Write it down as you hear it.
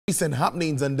Recent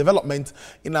happenings and developments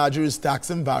in Nigeria's tax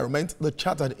environment, the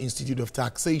Chartered Institute of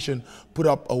Taxation put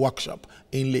up a workshop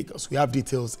in Lagos. We have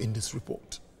details in this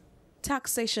report.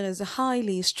 Taxation is a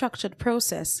highly structured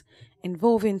process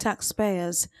involving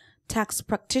taxpayers, tax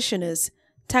practitioners,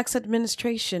 tax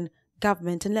administration,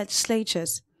 government and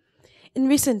legislatures. In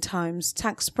recent times,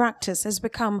 tax practice has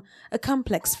become a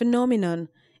complex phenomenon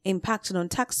impacting on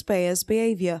taxpayers'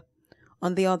 behavior.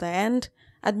 On the other hand,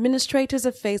 administrators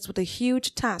are faced with a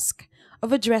huge task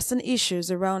of addressing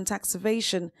issues around tax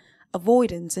evasion,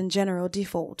 avoidance and general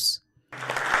defaults.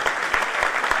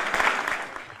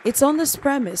 It's on this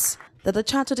premise that the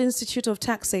Chartered Institute of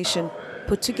Taxation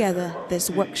put together this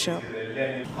workshop.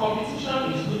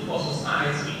 Competition is good for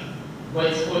society, but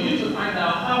it's for you to find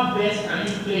out how best can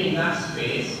you play in that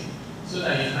space so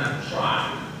that you can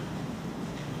thrive.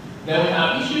 Then we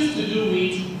have issues to do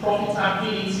with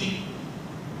profitability.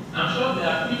 I'm sure there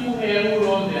are people here who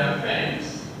run their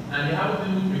firms and they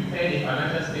haven't even prepared a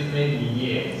financial statement in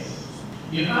years.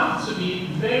 You have to be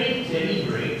very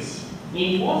deliberate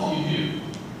in what you do.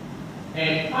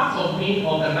 And part of being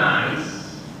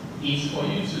organized is for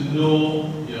you to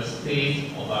know your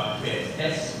state of affairs,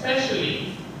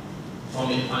 especially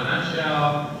from a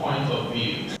financial point of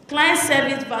view. Client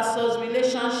service versus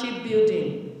relationship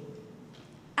building.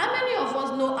 How many of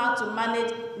us know how to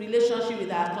manage relationship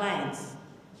with our clients?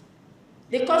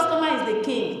 The customer is the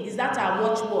king. Is that our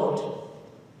watchword?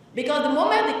 Because the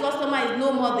moment the customer is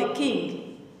no more the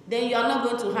king, then you are not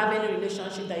going to have any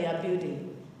relationship that you are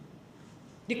building.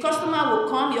 The customer will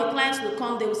come, your clients will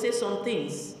come, they will say some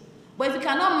things. But if you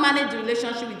cannot manage the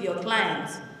relationship with your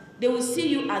clients, they will see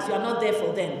you as you are not there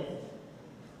for them.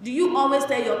 Do you always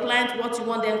tell your client what you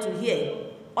want them to hear?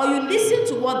 Or you listen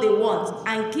to what they want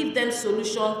and give them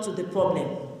solution to the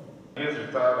problem?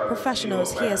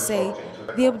 Professionals here say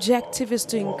the objective is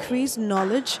to increase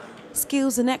knowledge,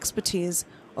 skills and expertise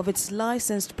of its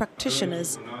licensed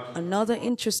practitioners and other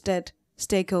interested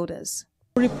stakeholders.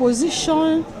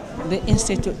 Reposition the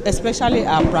institute, especially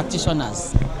our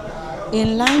practitioners,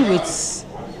 in line with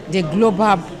the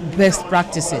global best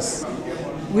practices.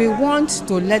 We want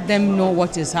to let them know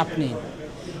what is happening.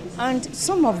 And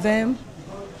some of them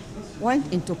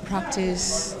went into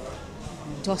practice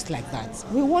just like that.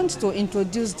 We want to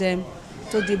introduce them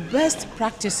to the best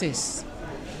practices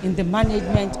in the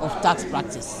management of tax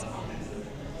practice.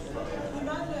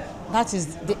 That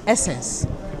is the essence.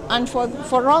 And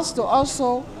for us to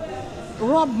also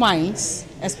rub minds,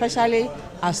 especially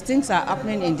as things are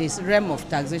happening in this realm of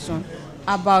taxation,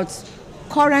 about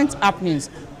current happenings,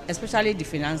 especially the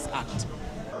Finance Act.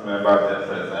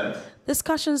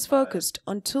 Discussions focused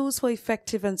on tools for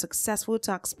effective and successful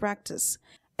tax practice,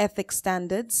 ethics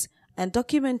standards, and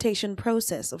documentation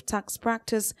process of tax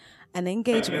practice and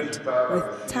engagement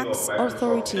with tax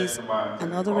authorities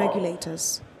and other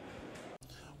regulators.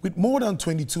 With more than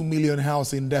 22 million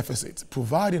housing deficit,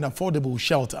 providing affordable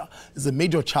shelter is a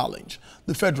major challenge.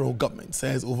 The federal government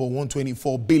says over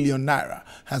 124 billion naira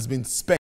has been spent